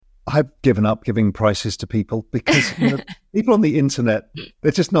I've given up giving prices to people because people on the internet,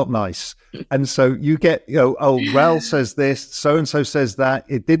 they're just not nice. And so you get, Raoul says this, so-and-so says that,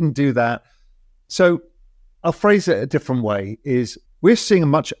 it didn't do that. So I'll phrase it a different way, is we're seeing a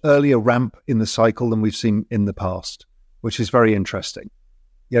much earlier ramp in the cycle than we've seen in the past, which is very interesting.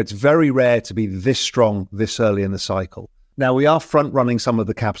 It's very rare to be this strong this early in the cycle. Now, we are front-running some of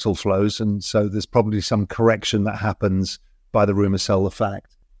the capital flows, and so there's probably some correction that happens by the rumor sell the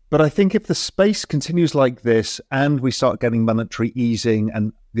fact. But I think if the space continues like this and we start getting monetary easing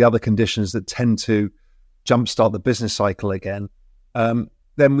and the other conditions that tend to jumpstart the business cycle again,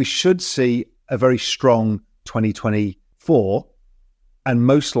 then we should see a very strong 2024 and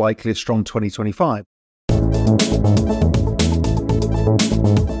most likely a strong 2025.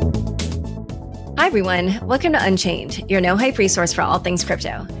 Hi, everyone. Welcome to Unchained, your no-hype resource for all things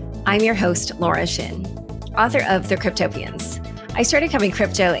crypto. I'm your host, Laura Shin, author of The Cryptopians. I started covering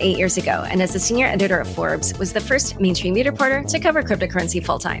crypto 8 years ago, and as a senior editor of Forbes, was the first mainstream media reporter to cover cryptocurrency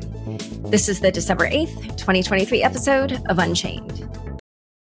full-time. This is the December 8th, 2023 episode of Unchained.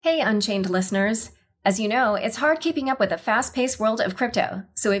 Hey, Unchained listeners. As you know, it's hard keeping up with the fast-paced world of crypto,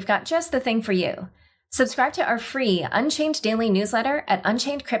 so we've got just the thing for you. Subscribe to our free Unchained daily newsletter at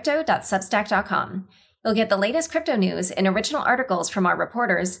unchainedcrypto.substack.com. You'll get the latest crypto news and original articles from our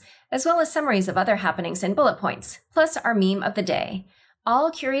reporters, as well as summaries of other happenings and bullet points, plus our meme of the day,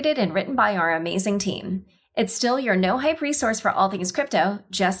 all curated and written by our amazing team. It's still your no-hype resource for all things crypto,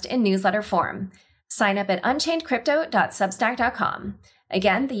 just in newsletter form. Sign up at unchainedcrypto.substack.com.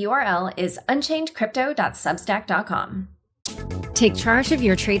 Again, the URL is unchainedcrypto.substack.com. Take charge of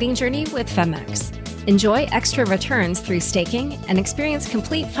your trading journey with Femex. Enjoy extra returns through staking and experience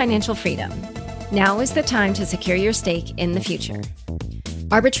complete financial freedom. Now is the time to secure your stake in the future.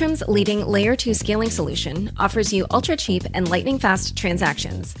 Arbitrum's leading Layer 2 scaling solution offers you ultra-cheap and lightning-fast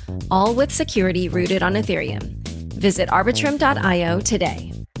transactions, all with security rooted on Ethereum. Visit arbitrum.io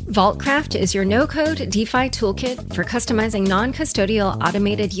today. Vaultcraft is your no-code DeFi toolkit for customizing non-custodial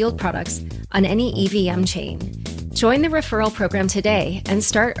automated yield products on any EVM chain. Join the referral program today and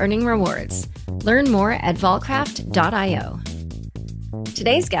start earning rewards. Learn more at vaultcraft.io.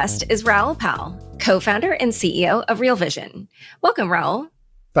 Today's guest is Raoul Pal, co-founder and CEO of Real Vision. Welcome, Raoul.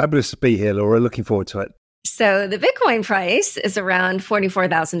 Fabulous to be here, Laura. Looking forward to it. So the Bitcoin price is around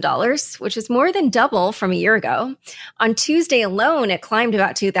 $44,000, which is more than double from a year ago. On Tuesday alone, it climbed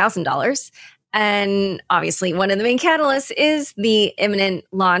about $2,000. And obviously, one of the main catalysts is the imminent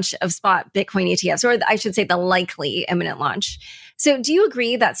launch of spot Bitcoin ETFs, or I should say the likely imminent launch. So do you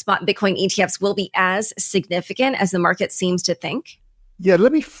agree that spot Bitcoin ETFs will be as significant as the market seems to think? Yeah,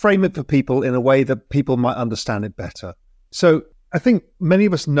 let me frame it for people in a way that people might understand it better. So I think many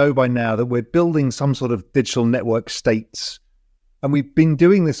of us know by now that we're building some sort of digital network states. And we've been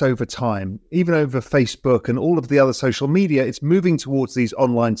doing this over time, even over Facebook and all of the other social media. It's moving towards these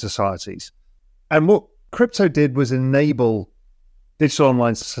online societies. And what crypto did was enable digital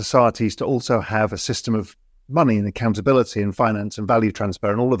online societies to also have a system of money and accountability and finance and value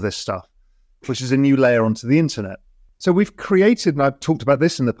transfer and all of this stuff, which is a new layer onto the internet. So we've created, and I've talked about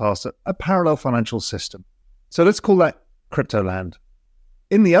this in the past, a parallel financial system. So let's call that crypto land.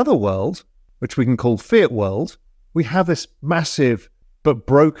 In the other world, which we can call fiat world, we have this massive but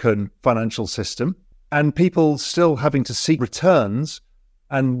broken financial system and people still having to seek returns,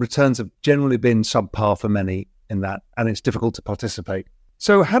 and returns have generally been subpar for many in that, and it's difficult to participate.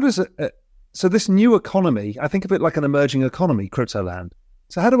 So how does so this new economy, I think of it like an emerging economy, crypto land.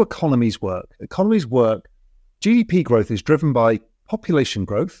 So how do economies work? Economies work. GDP growth is driven by population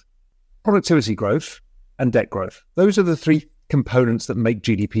growth, productivity growth, and debt growth. Those are the three components that make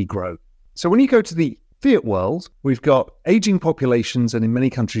GDP grow. So when you go to the fiat world, we've got aging populations and in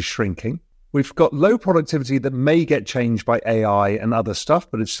many countries shrinking. We've got low productivity that may get changed by AI and other stuff,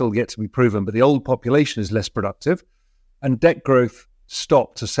 but it's still yet to be proven. But the old population is less productive. And debt growth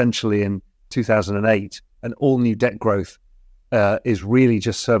stopped essentially in 2008. And all new debt growth is really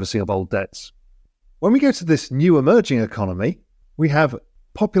just servicing of old debts. When we go to this new emerging economy, we have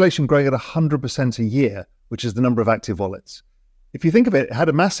population growing at 100% a year, which is the number of active wallets. If you think of it, it had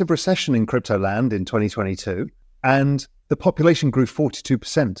a massive recession in crypto land in 2022, and the population grew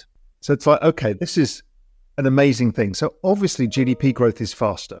 42%. So it's like, okay, this is an amazing thing. So obviously GDP growth is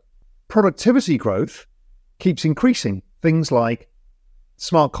faster. Productivity growth keeps increasing. Things like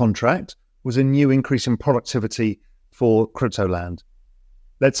smart contract was a new increase in productivity for crypto land.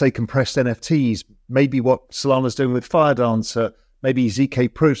 Let's say compressed NFTs, maybe what Solana's doing with Firedancer, maybe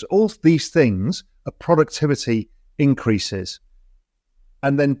ZK proofs, all these things are productivity increases.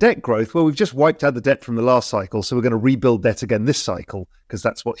 And then debt growth, well, we've just wiped out the debt from the last cycle, so we're going to rebuild debt again this cycle, because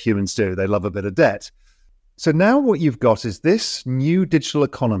that's what humans do. They love a bit of debt. So now what you've got is this new digital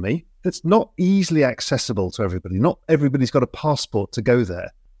economy that's not easily accessible to everybody. Not everybody's got a passport to go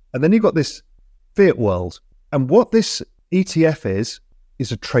there. And then you've got this fiat world. And what this ETF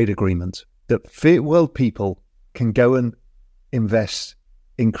is a trade agreement that fiat world people can go and invest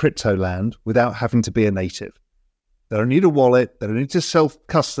in crypto land without having to be a native. They don't need a wallet. They don't need to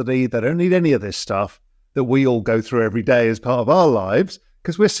self-custody. They don't need any of this stuff that we all go through every day as part of our lives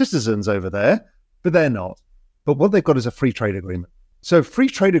because we're citizens over there, but they're not. But what they've got is a free trade agreement. So free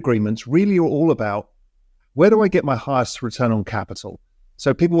trade agreements really are all about where do I get my highest return on capital?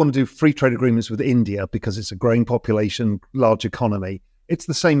 So people want to do free trade agreements with India because it's a growing population, large economy. It's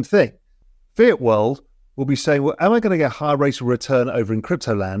the same thing. Fiat world will be saying, well, am I going to get a higher rate of return over in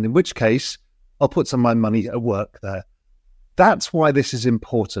crypto land? In which case, I'll put some of my money at work there. That's why this is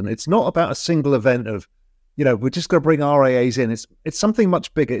important. It's not about a single event of, we're just going to bring RIAs in. It's something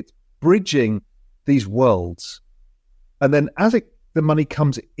much bigger. It's bridging these worlds. And then as the money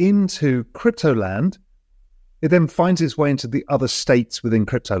comes into crypto land, it then finds its way into the other states within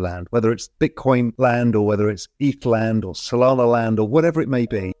crypto land, whether it's Bitcoin land or whether it's ETH land or Solana land or whatever it may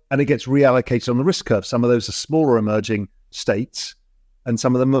be. And it gets reallocated on the risk curve. Some of those are smaller emerging states and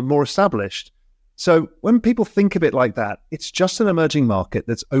some of them are more established. So when people think of it like that, it's just an emerging market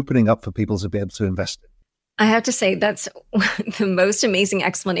that's opening up for people to be able to invest in. I have to say that's the most amazing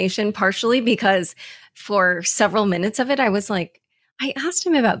explanation, partially because for several minutes of it, I was like, I asked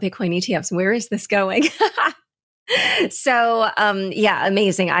him about Bitcoin ETFs. Where is this going? So,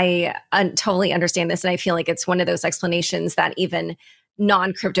 amazing. I totally understand this. And I feel like it's one of those explanations that even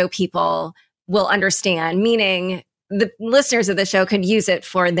non-crypto people will understand, meaning the listeners of the show could use it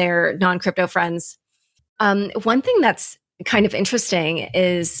for their non-crypto friends. One thing that's kind of interesting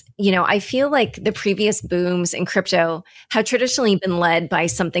is, I feel like the previous booms in crypto have traditionally been led by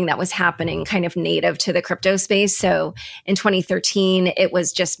something that was happening kind of native to the crypto space. So in 2013, it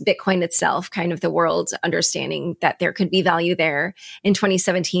was just Bitcoin itself, kind of the world's understanding that there could be value there. In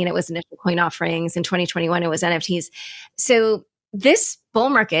 2017, it was initial coin offerings. In 2021, it was NFTs. So this bull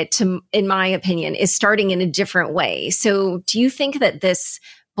market, in my opinion, is starting in a different way. So do you think that this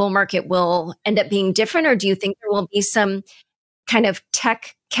bull market will end up being different, or do you think there will be some kind of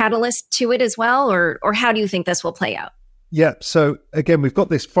tech catalyst to it as well, or how do you think this will play out? Yeah. So again, we've got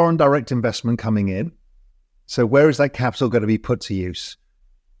this foreign direct investment coming in. So where is that capital going to be put to use?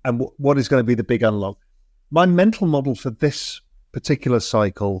 And what is going to be the big unlock? My mental model for this particular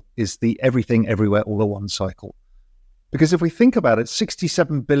cycle is the everything, everywhere, all at once cycle. Because if we think about it,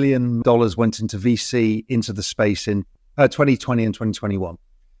 $67 billion went into VC into the space in 2020 and 2021.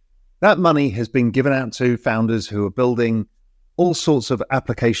 That money has been given out to founders who are building all sorts of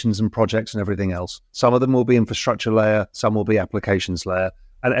applications and projects and everything else. Some of them will be infrastructure layer, some will be applications layer,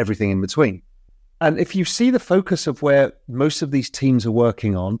 and everything in between. And if you see the focus of where most of these teams are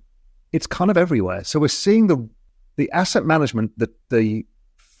working on, it's kind of everywhere. So we're seeing the asset management that the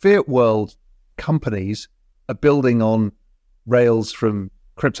fiat world companies are building on rails from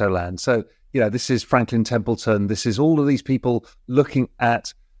crypto land. So, this is Franklin Templeton. This is all of these people looking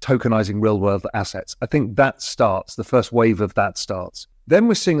at tokenizing real world assets. I think that starts, the first wave of that starts. Then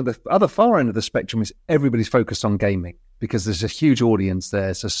we're seeing at the other far end of the spectrum is everybody's focused on gaming because there's a huge audience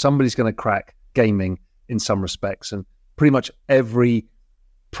there. So somebody's going to crack gaming in some respects. And pretty much every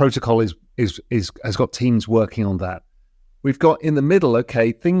protocol has got teams working on that. We've got in the middle,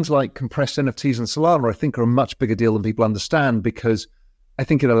 things like compressed NFTs and Solana, I think are a much bigger deal than people understand because I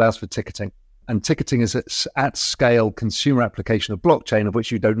think it allows for ticketing. And ticketing is at scale consumer application of blockchain, of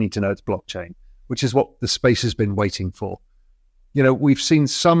which you don't need to know it's blockchain, which is what the space has been waiting for. We've seen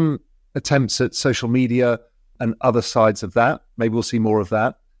some attempts at social media and other sides of that. Maybe we'll see more of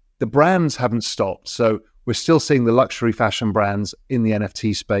that. The brands haven't stopped. So we're still seeing the luxury fashion brands in the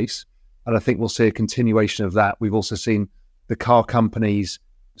NFT space. And I think we'll see a continuation of that. We've also seen the car companies,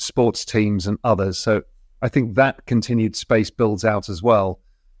 sports teams, and others. So I think that continued space builds out as well.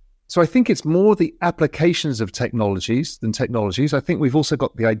 So I think it's more the applications of technologies than technologies. I think we've also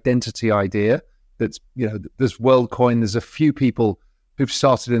got the identity idea that's, there's WorldCoin, there's a few people who've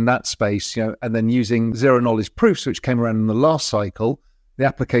started in that space, and then using zero knowledge proofs, which came around in the last cycle, the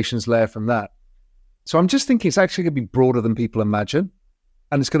applications layer from that. So I'm just thinking it's actually going to be broader than people imagine.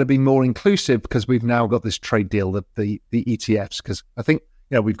 And it's going to be more inclusive because we've now got this trade deal, the ETFs, because I think,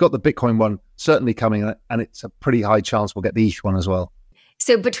 we've got the Bitcoin one certainly coming, and it's a pretty high chance we'll get the ETH one as well.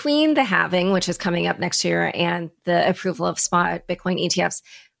 So between the halving, which is coming up next year, and the approval of spot Bitcoin ETFs,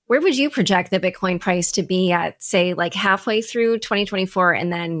 Where would you project the Bitcoin price to be at, say, like halfway through 2024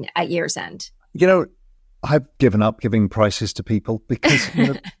 and then at year's end? I've given up giving prices to people because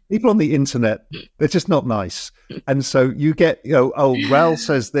people on the internet, they're just not nice. And so you get, Raoul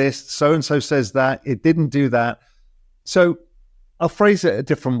says this, so-and-so says that, it didn't do that. So I'll phrase it a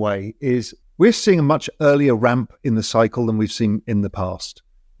different way, is we're seeing a much earlier ramp in the cycle than we've seen in the past,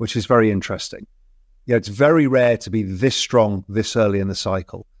 which is very interesting. It's very rare to be this strong this early in the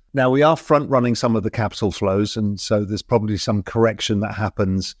cycle. Now, we are front-running some of the capital flows, and so there's probably some correction that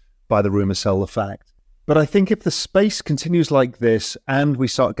happens by the rumor sell the fact. But I think if the space continues like this and we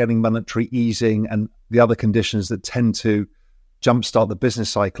start getting monetary easing and the other conditions that tend to jumpstart the business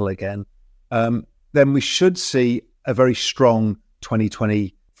cycle again, then we should see a very strong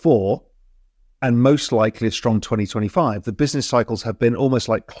 2024 and most likely a strong 2025. The business cycles have been almost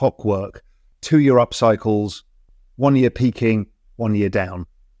like clockwork, 2-year up cycles, 1 year peaking, 1 year down.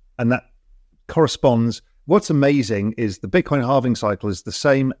 And that corresponds. What's amazing is the Bitcoin halving cycle is the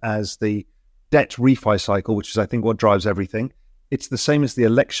same as the debt refi cycle, which is, I think, what drives everything. It's the same as the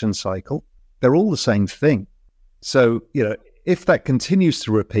election cycle. They're all the same thing. So, if that continues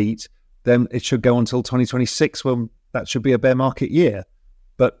to repeat, then it should go until 2026 when that should be a bear market year.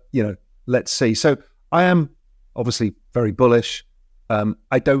 But, let's see. So I am obviously very bullish.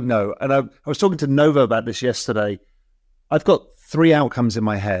 I don't know. And I was talking to Nova about this yesterday. I've got 3 outcomes in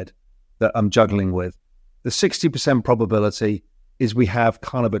my head that I'm juggling with. The 60% probability is we have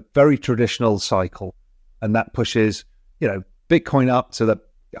kind of a very traditional cycle, and that pushes, Bitcoin up to the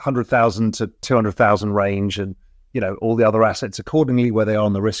 100,000 to 200,000 range, and, all the other assets accordingly where they are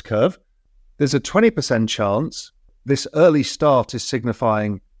on the risk curve. There's a 20% chance this early start is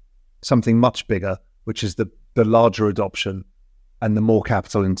signifying something much bigger, which is the larger adoption and the more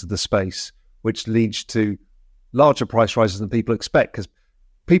capital into the space, which leads to larger price rises than people expect, because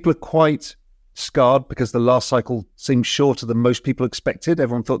people are quite scarred because the last cycle seemed shorter than most people expected.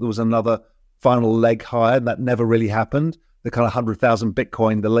 Everyone thought there was another final leg higher, and that never really happened. The kind of 100,000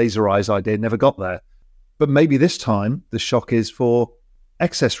 Bitcoin, the laser eyes idea never got there. But maybe this time the shock is for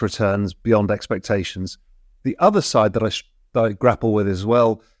excess returns beyond expectations. The other side that I grapple with as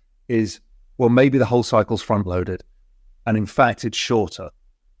well is, well, maybe the whole cycle's front loaded, and in fact it's shorter,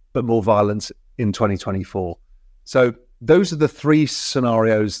 but more violence in 2024. So those are the 3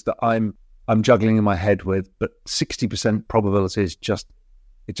 scenarios that I'm juggling in my head with, but 60% probability is just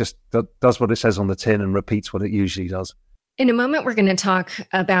does what it says on the tin and repeats what it usually does. In a moment, we're going to talk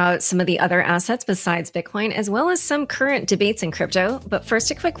about some of the other assets besides Bitcoin, as well as some current debates in crypto. But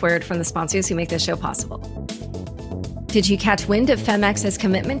first, a quick word from the sponsors who make this show possible. Did you catch wind of FemX's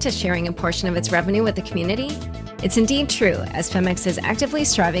commitment to sharing a portion of its revenue with the community? It's indeed true, as FemX is actively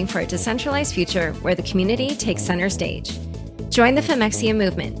striving for a decentralized future where the community takes center stage. Join the Femexian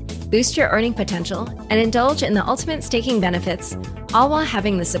movement, boost your earning potential, and indulge in the ultimate staking benefits, all while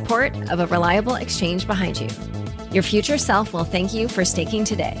having the support of a reliable exchange behind you. Your future self will thank you for staking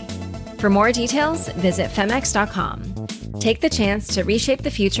today. For more details, visit femex.com. Take the chance to reshape the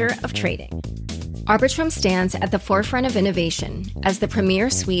future of trading. Arbitrum stands at the forefront of innovation as the premier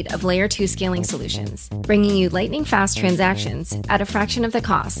suite of Layer 2 scaling solutions, bringing you lightning-fast transactions at a fraction of the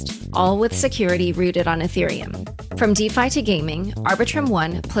cost, all with security rooted on Ethereum. From DeFi to gaming, Arbitrum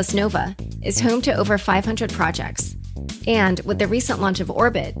One plus Nova is home to over 500 projects. And with the recent launch of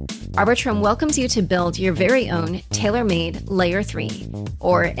Orbit, Arbitrum welcomes you to build your very own tailor-made Layer 3,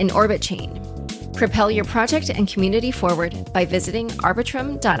 or an Orbit chain. Propel your project and community forward by visiting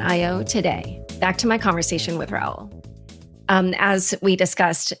arbitrum.io today. Back to my conversation with Raoul. As we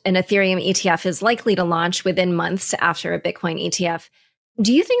discussed, an Ethereum ETF is likely to launch within months after a Bitcoin ETF.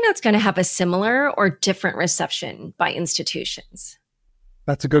 Do you think that's going to have a similar or different reception by institutions?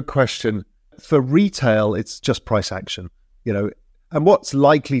 That's a good question. For retail, it's just price action, and what's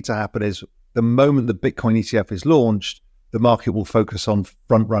likely to happen is the moment the Bitcoin ETF is launched, the market will focus on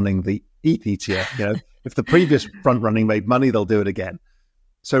front running the ETH ETF. If the previous front running made money, they'll do it again.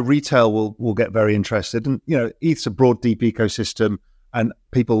 So retail will get very interested, and ETH's a broad, deep ecosystem, and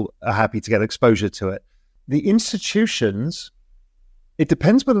people are happy to get exposure to it. The institutions, it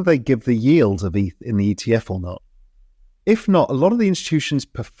depends whether they give the yield of ETH in the ETF or not. If not, a lot of the institutions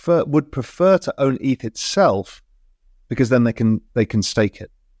would prefer to own ETH itself, because then they can stake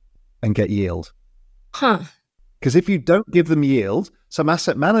it and get yield. Because if you don't give them yield, some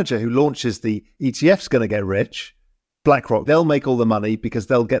asset manager who launches the ETF's going to get rich. BlackRock, they'll make all the money because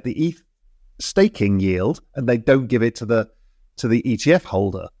they'll get the ETH staking yield, and they don't give it to the ETF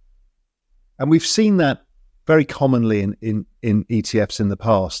holder. And we've seen that very commonly in ETFs in the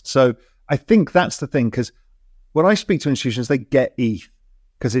past. So I think that's the thing, because when I speak to institutions, they get ETH.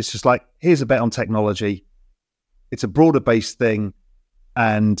 because it's just like, here's a bet on technology. It's a broader based thing,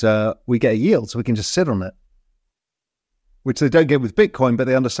 and we get a yield, so we can just sit on it, which they don't get with Bitcoin, but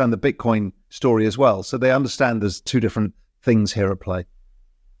they understand the Bitcoin story as well. So they understand there's two different things here at play.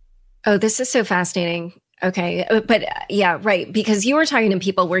 Oh, this is so fascinating. Okay. But yeah, right. Because you were talking to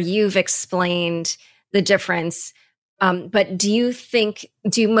people where you've explained the difference. But do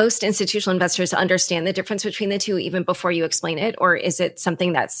most institutional investors understand the difference between the two even before you explain it? Or is it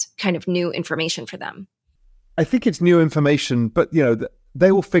something that's kind of new information for them? I think it's new information, but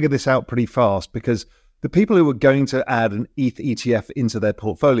they will figure this out pretty fast, because the people who are going to add an ETH ETF into their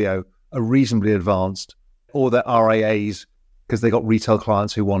portfolio are reasonably advanced, or they're RIAs because they got retail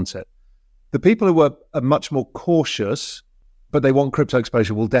clients who want it. The people who are much more cautious, but they want crypto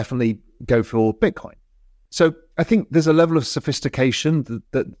exposure, will definitely go for Bitcoin. So I think there's a level of sophistication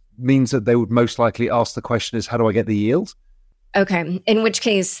that means that they would most likely ask the question is, how do I get the yield? Okay. In which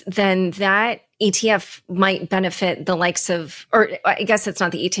case, then that ETF might benefit the likes of, or I guess it's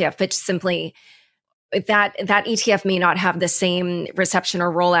not the ETF, but simply that ETF may not have the same reception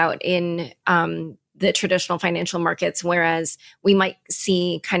or rollout in the traditional financial markets, whereas we might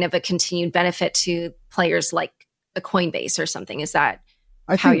see kind of a continued benefit to players like a Coinbase or something. Is that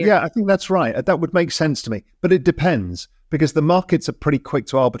I think that's right. That would make sense to me, but it depends, because the markets are pretty quick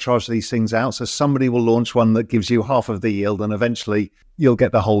to arbitrage these things out. So somebody will launch one that gives you half of the yield, and eventually you'll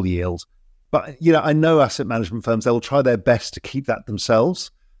get the whole yield. But I know asset management firms, they'll try their best to keep that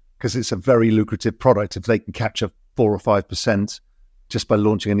themselves, because it's a very lucrative product if they can capture 4 or 5% just by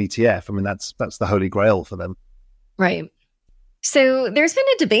launching an ETF. I mean, that's the holy grail for them. Right. So there's been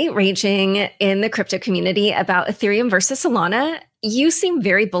a debate raging in the crypto community about Ethereum versus Solana. You seem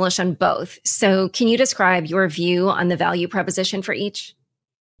very bullish on both. So can you describe your view on the value proposition for each?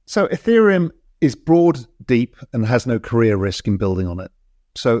 So Ethereum is broad, deep, and has no career risk in building on it.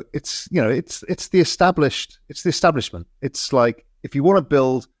 So it's the establishment. It's like, if you want to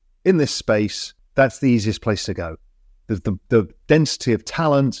build in this space, that's the easiest place to go. The density of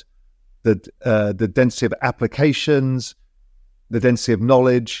talent, the density of applications, the density of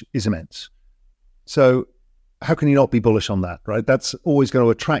knowledge is immense. So how can you not be bullish on that, right? That's always going to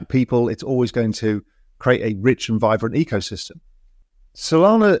attract people. It's always going to create a rich and vibrant ecosystem.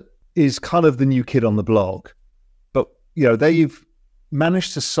 Solana is kind of the new kid on the block, but they've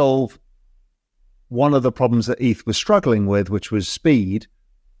managed to solve one of the problems that ETH was struggling with, which was speed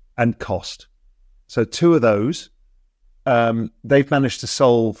and cost. So two of those they've managed to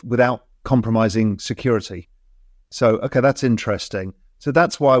solve without compromising security. So, okay, that's interesting. So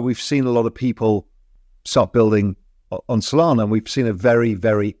that's why we've seen a lot of people start building on Solana, and we've seen a very,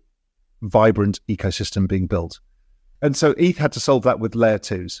 very vibrant ecosystem being built. And so ETH had to solve that with layer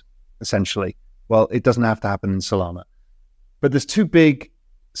 2s, essentially. Well, it doesn't have to happen in Solana. But there's two big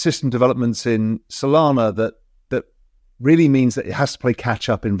system developments in Solana that really means that it has to play catch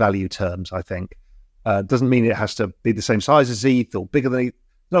up in value terms, I think. Doesn't mean it has to be the same size as ETH or bigger than ETH.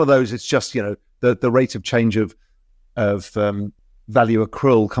 None of those. It's just, the rate of change of value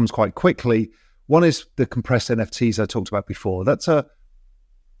accrual comes quite quickly. One is the compressed NFTs I talked about before.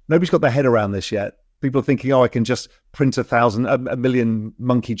 Nobody's got their head around this yet. People are thinking, I can just print a million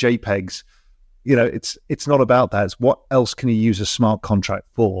monkey JPEGs. It's not about that. It's what else can you use a smart contract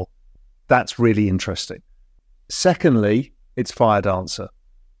for? That's really interesting. Secondly, it's Firedancer,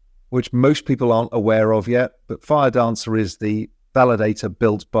 which most people aren't aware of yet. But Firedancer is the validator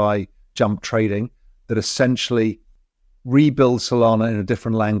built by Jump Trading that essentially rebuilds Solana in a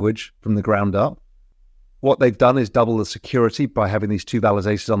different language from the ground up. What they've done is double the security by having these two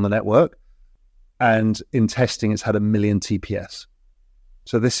validators on the network. And in testing, it's had 1 million TPS.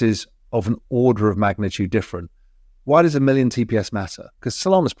 So this is of an order of magnitude different. Why does 1 million TPS matter? Because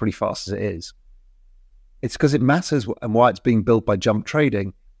Solana's pretty fast as it is. It's because it matters, and why it's being built by Jump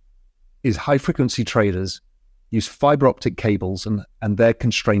Trading is high-frequency traders use fiber optic cables, and their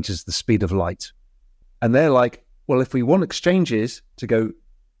constraint is the speed of light. And they're like, well, if we want exchanges to go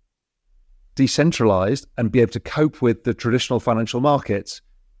decentralized and be able to cope with the traditional financial markets,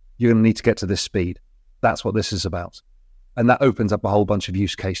 you're going to need to get to this speed. That's what this is about. And that opens up a whole bunch of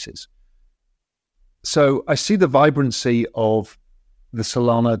use cases. So I see the vibrancy of the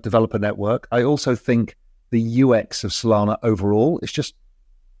Solana developer network. I also think the UX of Solana overall is just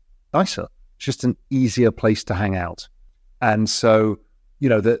nicer. It's just an easier place to hang out. And so,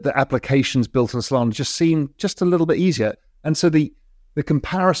 the applications built on Solana just seem just a little bit easier. And so the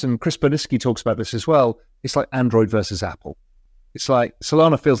comparison, Chris Berniski talks about this as well, it's like Android versus Apple. It's like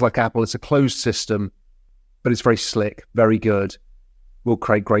Solana feels like Apple. It's a closed system, but it's very slick, very good, will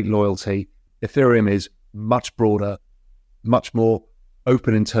create great loyalty. Ethereum is much broader, much more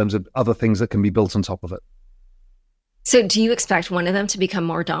open in terms of other things that can be built on top of it. So do you expect one of them to become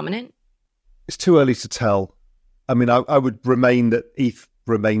more dominant? It's too early to tell. I mean, I would remain that ETH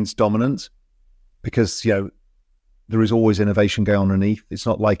remains dominant because, there is always innovation going on in ETH. It's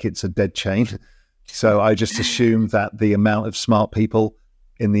not like it's a dead chain. So I just assume that the amount of smart people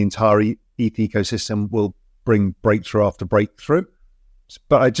in the entire ETH ecosystem will bring breakthrough after breakthrough.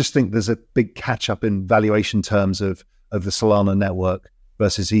 But I just think there's a big catch up in valuation terms of the Solana network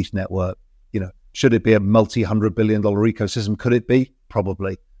versus ETH network. Should it be a multi-$100 billion ecosystem? Could it be?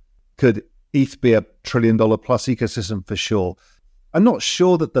 Probably. Could ETH be a $1 trillion plus ecosystem? For sure. I'm not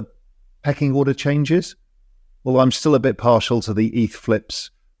sure that the pecking order changes, although I'm still a bit partial to the ETH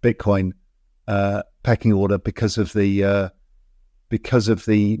flips Bitcoin pecking order because of the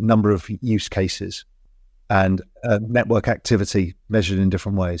number of use cases and network activity measured in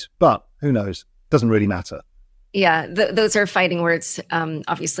different ways. But who knows? Doesn't really matter. Yeah, those are fighting words.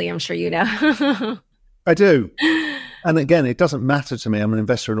 Obviously, I'm sure you know. I do. And again, it doesn't matter to me. I'm an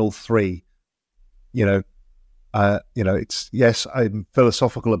investor in all three. It's, yes, I'm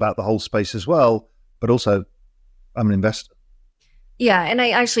philosophical about the whole space as well, but also I'm an investor. Yeah. And I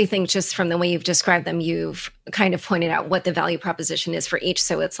actually think just from the way you've described them, you've kind of pointed out what the value proposition is for each.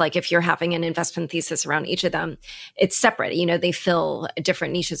 So it's like if you're having an investment thesis around each of them, it's separate. They fill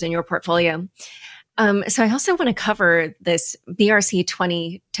different niches in your portfolio. So I also want to cover this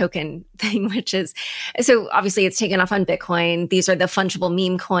BRC20 token thing, which is, so obviously it's taken off on Bitcoin. These are the fungible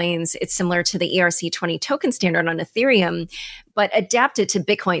meme coins. It's similar to the ERC20 token standard on Ethereum, but adapted to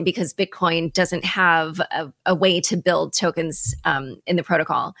Bitcoin because Bitcoin doesn't have a way to build tokens in the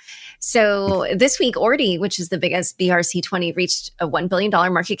protocol. So this week, Ordi, which is the biggest BRC20, reached a $1 billion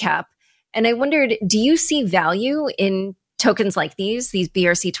market cap. And I wondered, do you see value in tokens like these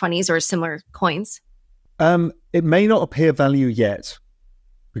BRC20s or similar coins? It may not appear value yet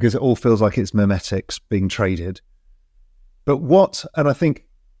because it all feels like it's memetics being traded. But and I think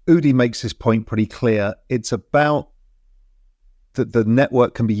Udi makes this point pretty clear, it's about that the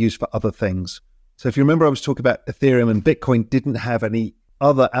network can be used for other things. So if you remember, I was talking about Ethereum and Bitcoin didn't have any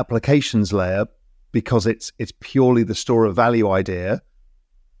other applications layer because it's purely the store of value idea.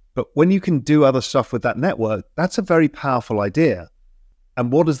 But when you can do other stuff with that network, that's a very powerful idea.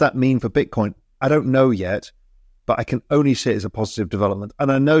 And what does that mean for Bitcoin? I don't know yet, but I can only see it as a positive development.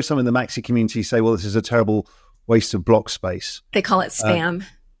 And I know some in the Maxi community say, well, this is a terrible waste of block space. They call it spam.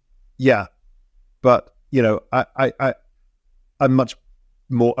 Yeah. But, I'm much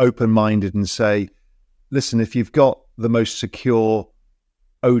more open-minded and say, listen, if you've got the most secure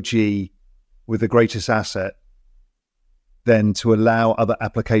OG with the greatest asset, then to allow other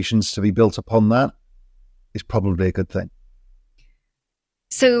applications to be built upon that is probably a good thing.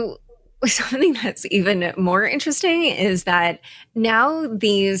 So something that's even more interesting is that now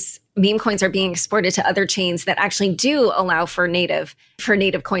these meme coins are being exported to other chains that actually do allow for native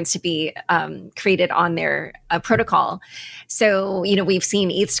coins to be created on their protocol. So, we've seen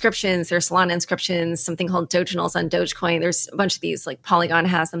ETH inscriptions, there's Solana inscriptions, something called Doginals on Dogecoin. There's a bunch of these, like Polygon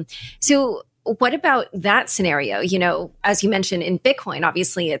has them. So what about that scenario? As you mentioned in Bitcoin,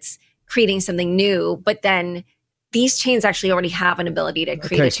 obviously it's creating something new, but then these chains actually already have an ability to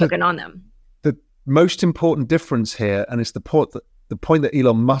create a token on them. The most important difference here, and it's the point that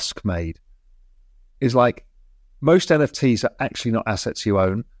Elon Musk made, is like most NFTs are actually not assets you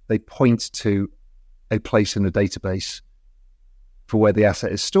own. They point to a place in a database for where the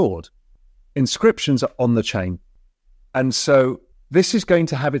asset is stored. Inscriptions are on the chain. And so this is going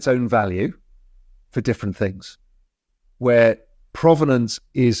to have its own value for different things, where provenance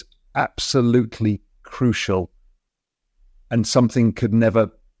is absolutely crucial and something could never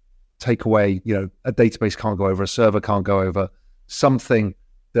take away, a database can't go over, a server can't go over, something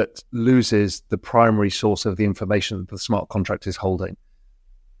that loses the primary source of the information that the smart contract is holding.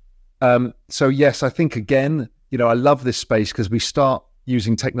 So yes, I think again, I love this space because we start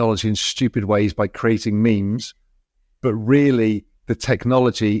using technology in stupid ways by creating memes, but really the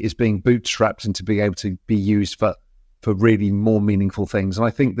technology is being bootstrapped into being able to be used for really more meaningful things. And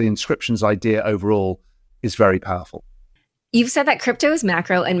I think the inscriptions idea overall is very powerful. You've said that crypto is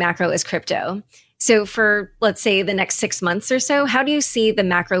macro and macro is crypto. So for, let's say, the next 6 months or so, how do you see the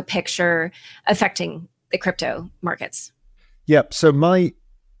macro picture affecting the crypto markets? Yeah, so my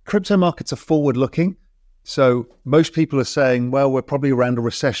crypto markets are forward-looking. So most people are saying, well, we're probably around a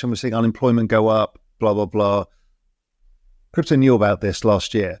recession. We're seeing unemployment go up, blah, blah, blah. Crypto knew about this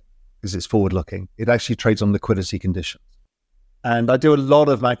last year because it's forward-looking. It actually trades on liquidity conditions. And I do a lot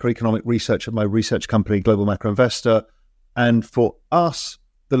of macroeconomic research at my research company, Global Macro Investor. And for us,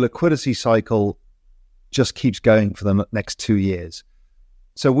 the liquidity cycle just keeps going for the next 2 years.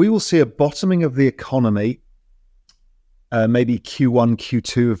 So we will see a bottoming of the economy, maybe Q1,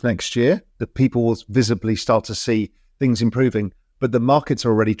 Q2 of next year, that people will visibly start to see things improving. But the markets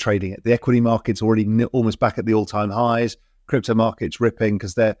are already trading it. The equity market's already almost back at the all-time highs. Crypto markets ripping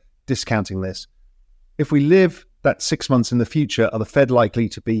because they're discounting this. If we live that 6 months in the future, are the Fed likely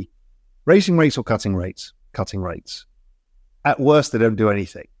to be raising rates or cutting rates? Cutting rates. At worst, they don't do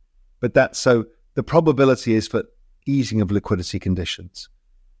anything. But that's so the probability is for easing of liquidity conditions.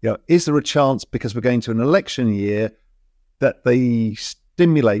 Is there a chance, because we're going to an election year, that they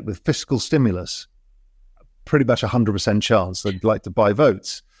stimulate with fiscal stimulus? Pretty much 100% chance they'd like to buy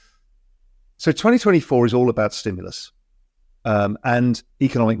votes. So 2024 is all about stimulus and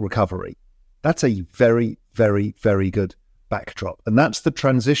economic recovery. That's a very, very, very good backdrop. And that's the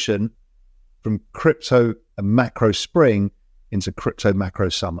transition from crypto and macro spring into crypto macro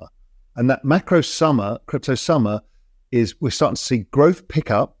summer. And that macro summer, crypto summer, is we're starting to see growth pick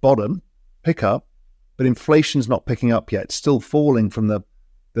up, but inflation's not picking up yet. It's still falling from the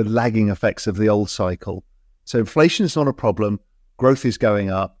lagging effects of the old cycle. So inflation is not a problem, growth is going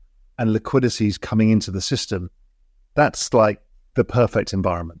up, and liquidity is coming into the system. That's like the perfect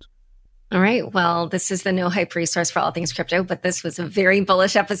environment. All right. Well, this is the No Hype resource for all things crypto, but this was a very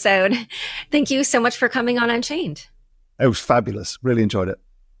bullish episode. Thank you so much for coming on Unchained. It was fabulous. Really enjoyed it.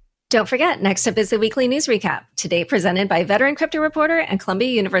 Don't forget, next up is the weekly news recap, today presented by veteran crypto reporter and Columbia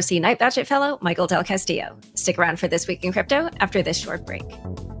University Knight Bagehot Fellow, Michael Del Castillo. Stick around for This Week in Crypto after this short break.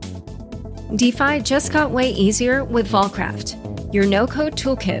 DeFi just got way easier with Vaultcraft, your no-code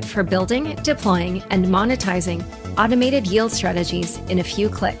toolkit for building, deploying, and monetizing automated yield strategies in a few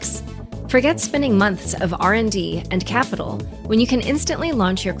clicks. Forget spending months of R&D and capital when you can instantly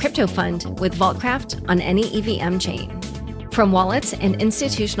launch your crypto fund with Vaultcraft on any EVM chain. From wallets and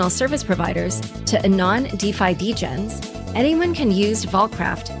institutional service providers to anon DeFi degens, anyone can use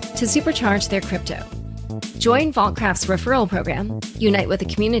Vaultcraft to supercharge their crypto. Join Vaultcraft's referral program, unite with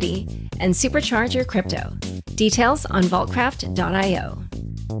the community, and supercharge your crypto. Details on vaultcraft.io.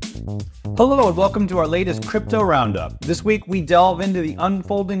 Hello and welcome to our latest crypto roundup. This week we delve into the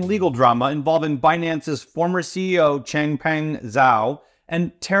unfolding legal drama involving Binance's former CEO Changpeng Zhao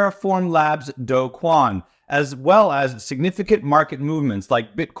and Terraform Labs' Do Kwon, as well as significant market movements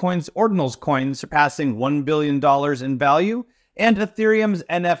like Bitcoin's Ordinals coin surpassing $1 billion in value and Ethereum's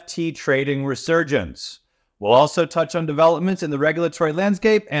NFT trading resurgence. We'll also touch on developments in the regulatory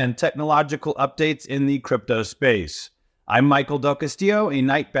landscape and technological updates in the crypto space. I'm Michael Del Castillo, a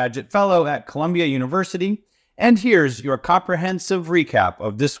Knight Bagehot Fellow at Columbia University, and here's your comprehensive recap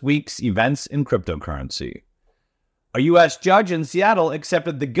of this week's events in cryptocurrency. A U.S. judge in Seattle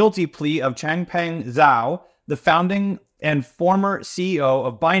accepted the guilty plea of Changpeng Zhao, the founding and former CEO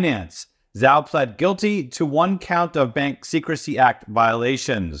of Binance. Zhao pled guilty to one count of Bank Secrecy Act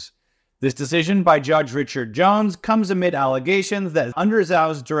violations. This decision by Judge Richard Jones comes amid allegations that under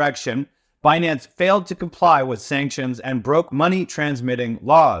Zhao's direction, Binance failed to comply with sanctions and broke money transmitting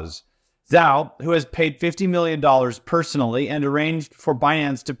laws. Zhao, who has paid $50 million personally and arranged for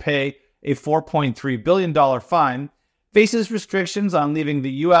Binance to pay a $4.3 billion fine, faces restrictions on leaving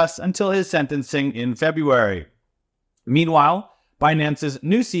the U.S. until his sentencing in February. Meanwhile, Binance's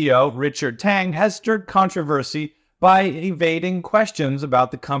new CEO, Richard Tang, has stirred controversy by evading questions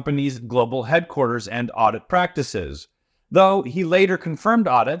about the company's global headquarters and audit practices, though he later confirmed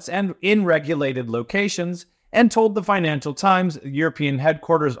audits and in regulated locations and told the Financial Times the European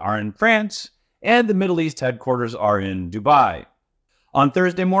headquarters are in France and the Middle East headquarters are in Dubai. On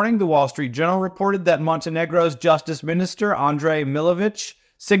Thursday morning, the Wall Street Journal reported that Montenegro's Justice Minister Andrej Milovic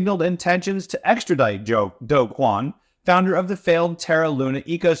signaled intentions to extradite Do Kwon, founder of the failed Terra Luna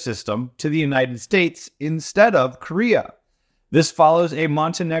ecosystem, to the United States instead of Korea. This follows a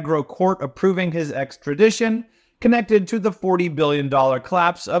Montenegro court approving his extradition, connected to the $40 billion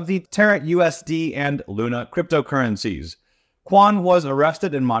collapse of the Terra USD and Luna cryptocurrencies. Kwon was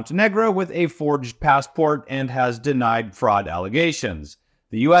arrested in Montenegro with a forged passport and has denied fraud allegations.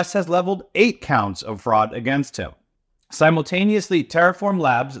 The U.S. has leveled 8 counts of fraud against him. Simultaneously, Terraform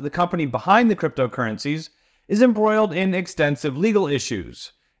Labs, the company behind the cryptocurrencies, is embroiled in extensive legal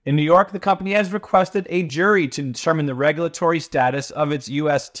issues. In New York, the company has requested a jury to determine the regulatory status of its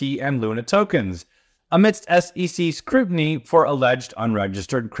UST and Luna tokens, amidst SEC scrutiny for alleged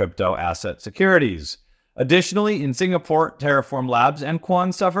unregistered crypto asset securities. Additionally, in Singapore, Terraform Labs and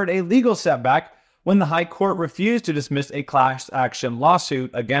Kwon suffered a legal setback when the High Court refused to dismiss a class action lawsuit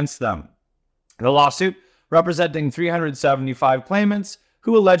against them. The lawsuit, representing 375 claimants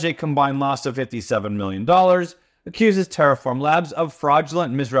who allege a combined loss of $57 million, accuses Terraform Labs of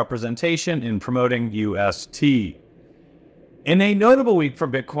fraudulent misrepresentation in promoting UST. In a notable week for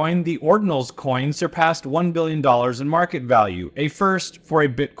Bitcoin, the Ordinals coin surpassed $1 billion in market value, a first for a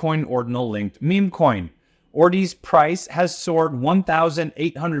Bitcoin Ordinal-linked meme coin. Ordi's price has soared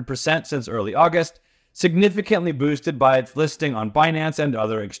 1,800% since early August, significantly boosted by its listing on Binance and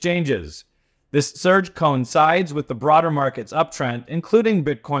other exchanges. This surge coincides with the broader market's uptrend, including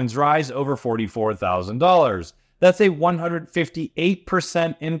Bitcoin's rise over $44,000. That's a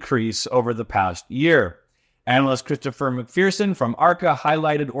 158% increase over the past year. Analyst Christopher McPherson from Arca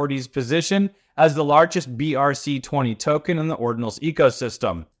highlighted Ordi's position as the largest BRC20 token in the Ordinals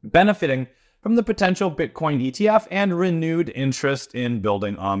ecosystem, benefiting from the potential Bitcoin ETF and renewed interest in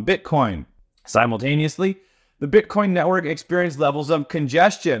building on Bitcoin. Simultaneously, the Bitcoin network experienced levels of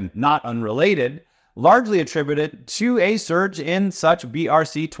congestion, not unrelated, largely attributed to a surge in such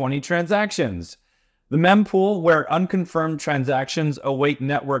BRC20 transactions. The mempool, where unconfirmed transactions await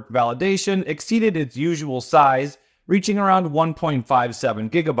network validation, exceeded its usual size, reaching around 1.57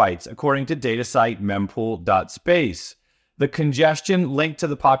 gigabytes, according to data site mempool.space. The congestion linked to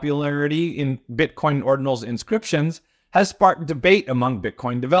the popularity in Bitcoin Ordinals inscriptions has sparked debate among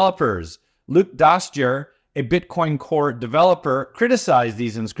Bitcoin developers. Luke Dostier, a Bitcoin Core developer, criticized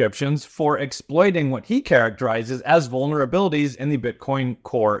these inscriptions for exploiting what he characterizes as vulnerabilities in the Bitcoin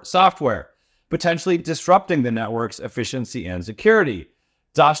Core software, potentially disrupting the network's efficiency and security.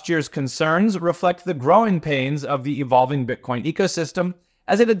 Dostier's concerns reflect the growing pains of the evolving Bitcoin ecosystem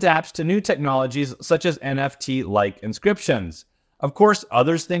as it adapts to new technologies such as NFT-like inscriptions. Of course,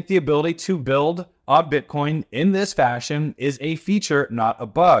 others think the ability to build on Bitcoin in this fashion is a feature, not a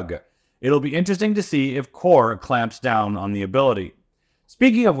bug. It'll be interesting to see if Core clamps down on the ability.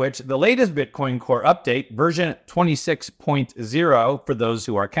 Speaking of which, the latest Bitcoin Core update, version 26.0 for those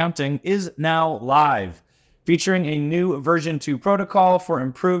who are counting, is now live, featuring a new version 2 protocol for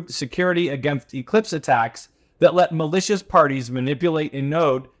improved security against Eclipse attacks that let malicious parties manipulate a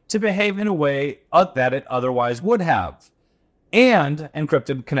node to behave in a way that it otherwise would have, and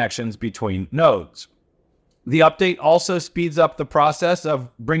encrypted connections between nodes. The update also speeds up the process of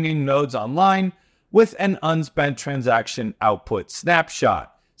bringing nodes online with an unspent transaction output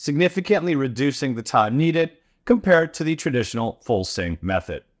snapshot, significantly reducing the time needed compared to the traditional full sync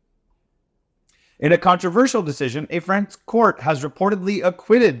method. In a controversial decision, a French court has reportedly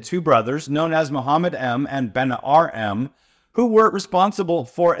acquitted two brothers known as Mohammed M. and Benar M., who were responsible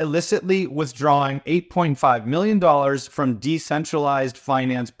for illicitly withdrawing $8.5 million from decentralized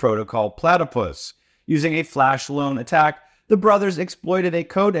finance protocol Platypus. Using a flash loan attack, the brothers exploited a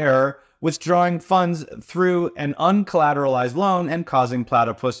code error, withdrawing funds through an uncollateralized loan and causing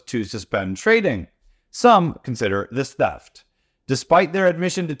Platypus to suspend trading. Some consider this theft. Despite their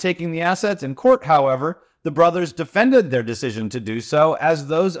admission to taking the assets in court, however, the brothers defended their decision to do so as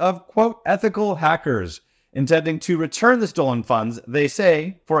those of, quote, ethical hackers, intending to return the stolen funds, they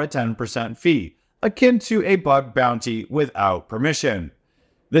say, for a 10% fee, akin to a bug bounty without permission.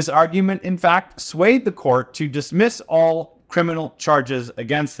 This argument, in fact, swayed the court to dismiss all criminal charges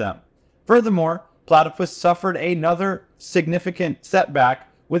against them. Furthermore, Platypus suffered another significant setback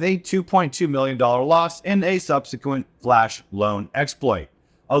with a $2.2 million loss in a subsequent flash loan exploit,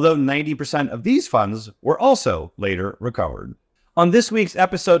 although 90% of these funds were also later recovered. On this week's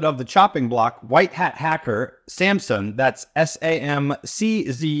episode of The Chopping Block, white hat hacker Samson, that's SAMCZSUN,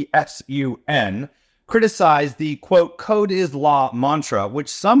 criticized the, quote, code is law mantra, which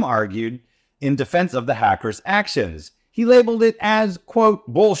some argued in defense of the hacker's actions. He labeled it as, quote,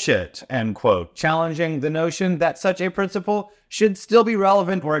 bullshit, end quote, challenging the notion that such a principle should still be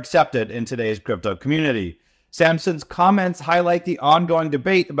relevant or accepted in today's crypto community. Samson's comments highlight the ongoing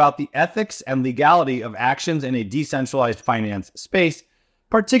debate about the ethics and legality of actions in a decentralized finance space,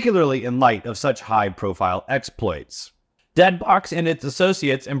 particularly in light of such high-profile exploits. Deadbox and its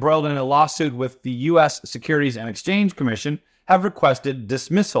associates, embroiled in a lawsuit with the U.S. Securities and Exchange Commission, have requested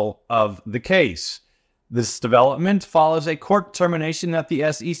dismissal of the case. This development follows a court determination that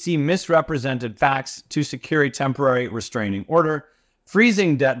the SEC misrepresented facts to secure a temporary restraining order,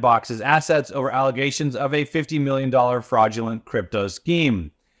 freezing Deadbox's assets over allegations of a $50 million fraudulent crypto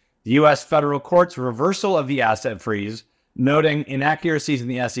scheme. The U.S. federal court's reversal of the asset freeze, noting inaccuracies in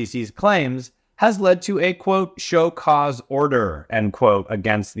the SEC's claims, has led to a, quote, show cause order, end quote,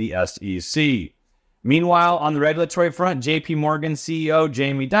 against the SEC. Meanwhile, on the regulatory front, JP Morgan CEO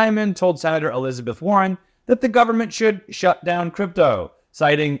Jamie Dimon told Senator Elizabeth Warren that the government should shut down crypto,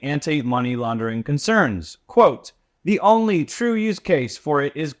 citing anti-money laundering concerns. Quote, the only true use case for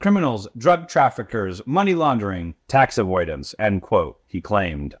it is criminals, drug traffickers, money laundering, tax avoidance, end quote, he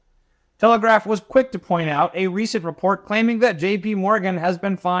claimed. Telegraph was quick to point out a recent report claiming that JP Morgan has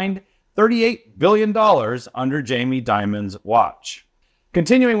been fined $38 billion under Jamie Dimon's watch.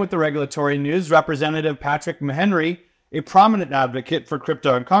 Continuing with the regulatory news, Representative Patrick McHenry, a prominent advocate for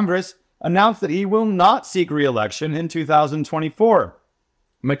crypto in Congress, announced that he will not seek re-election in 2024.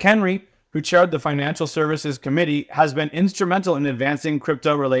 McHenry, who chaired the Financial Services Committee, has been instrumental in advancing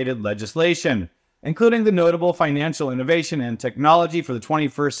crypto-related legislation, including the notable Financial Innovation and Technology for the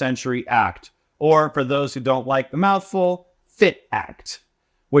 21st Century Act, or for those who don't like the mouthful, FIT Act,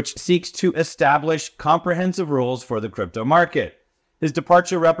 which seeks to establish comprehensive rules for the crypto market. His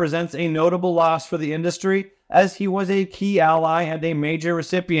departure represents a notable loss for the industry, as he was a key ally and a major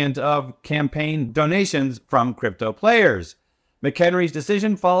recipient of campaign donations from crypto players. McHenry's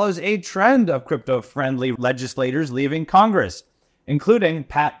decision follows a trend of crypto-friendly legislators leaving Congress, including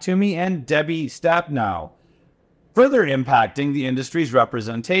Pat Toomey and Debbie Stabenow, further impacting the industry's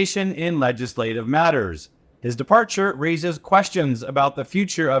representation in legislative matters. His departure raises questions about the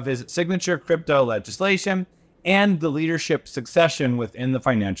future of his signature crypto legislation and the leadership succession within the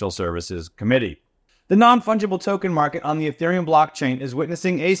Financial Services Committee. The non-fungible token market on the Ethereum blockchain is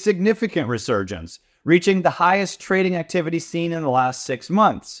witnessing a significant resurgence, reaching the highest trading activity seen in the last 6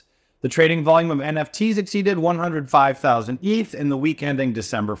 months. The trading volume of NFTs exceeded 105,000 ETH in the week ending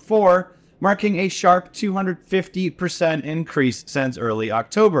December 4, marking a sharp 250% increase since early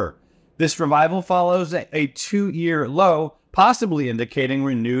October. This revival follows a 2-year low, possibly indicating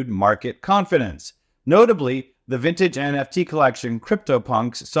renewed market confidence. Notably, the vintage NFT collection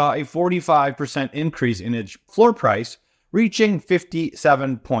CryptoPunks saw a 45% increase in its floor price, reaching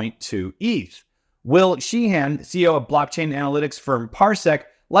 57.2 ETH. Will Sheehan, CEO of blockchain analytics firm Parsec,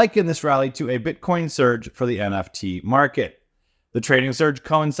 likened this rally to a Bitcoin surge for the NFT market. The trading surge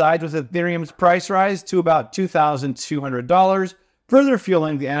coincides with Ethereum's price rise to about $2,200, further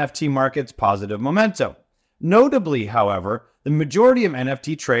fueling the NFT market's positive momentum. Notably, however, the majority of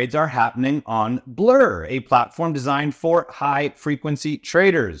NFT trades are happening on Blur, a platform designed for high-frequency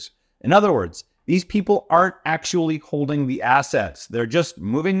traders. In other words, these people aren't actually holding the assets. They're just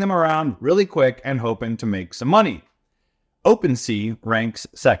moving them around really quick and hoping to make some money. OpenSea ranks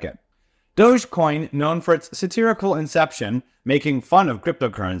second. Dogecoin, known for its satirical inception, making fun of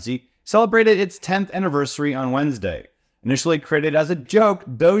cryptocurrency, celebrated its 10th anniversary on Wednesday. Initially created as a joke,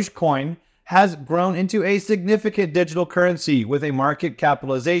 Dogecoin has grown into a significant digital currency with a market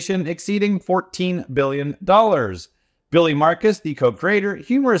capitalization exceeding $14 billion. Billy Marcus, the co-creator,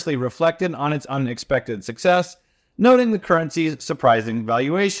 humorously reflected on its unexpected success, noting the currency's surprising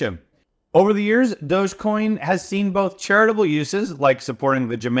valuation. Over the years, Dogecoin has seen both charitable uses, like supporting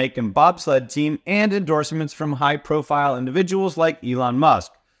the Jamaican bobsled team, and endorsements from high-profile individuals like Elon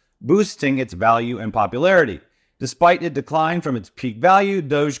Musk, boosting its value and popularity. Despite a decline from its peak value,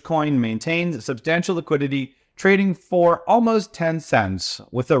 Dogecoin maintains substantial liquidity, trading for almost 10 cents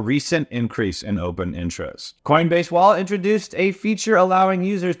with a recent increase in open interest. Coinbase Wallet introduced a feature allowing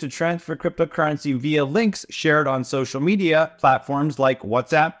users to transfer cryptocurrency via links shared on social media platforms like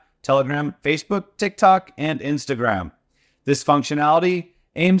WhatsApp, Telegram, Facebook, TikTok, and Instagram. This functionality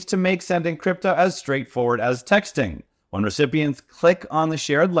aims to make sending crypto as straightforward as texting. When recipients click on the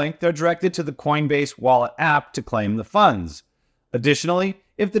shared link, they're directed to the Coinbase Wallet app to claim the funds. Additionally,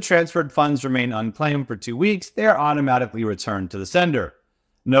 if the transferred funds remain unclaimed for 2 weeks, they are automatically returned to the sender.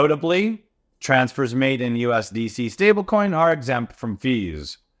 Notably, transfers made in USDC stablecoin are exempt from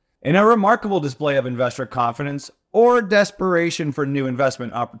fees. In a remarkable display of investor confidence or desperation for new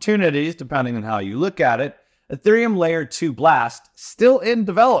investment opportunities, depending on how you look at it, Ethereum Layer 2 Blast, still in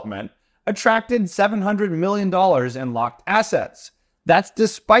development, attracted $700 million in locked assets. That's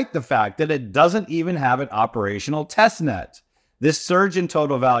despite the fact that it doesn't even have an operational testnet. This surge in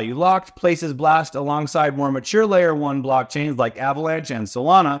total value locked places Blast alongside more mature Layer 1 blockchains like Avalanche and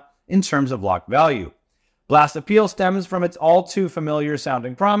Solana in terms of locked value. Blast's appeal stems from its all-too-familiar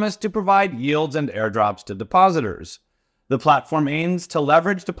sounding promise to provide yields and airdrops to depositors. The platform aims to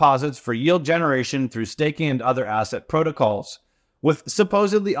leverage deposits for yield generation through staking and other asset protocols, with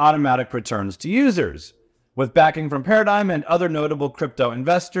supposedly automatic returns to users. With backing from Paradigm and other notable crypto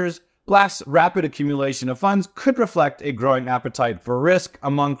investors, Blast's rapid accumulation of funds could reflect a growing appetite for risk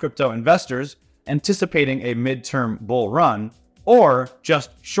among crypto investors, anticipating a midterm bull run, or just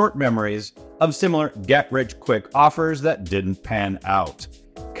short memories of similar get-rich-quick offers that didn't pan out.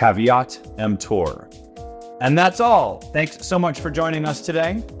 Caveat emptor. And that's all. Thanks so much for joining us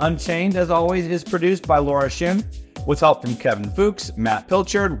today. Unchained, as always, is produced by Laura Shin, with help from Kevin Fuchs, Matt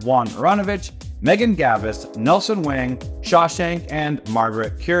Pilchard, Juan Aronovich, Megan Gavis, Nelson Wang, Shawshank, and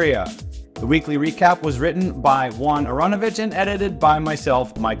Margaret Curia. The weekly recap was written by Juan Aronovich and edited by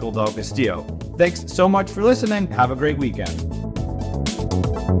myself, Michael Del Castillo. Thanks so much for listening. Have a great weekend.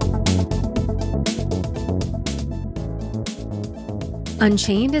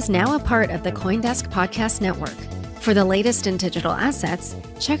 Unchained is now a part of the CoinDesk Podcast Network. For the latest in digital assets,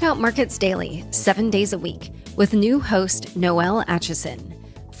 check out Markets Daily 7 days a week with new host Noel Atchison.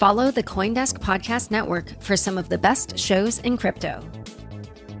 Follow the CoinDesk Podcast Network for some of the best shows in crypto.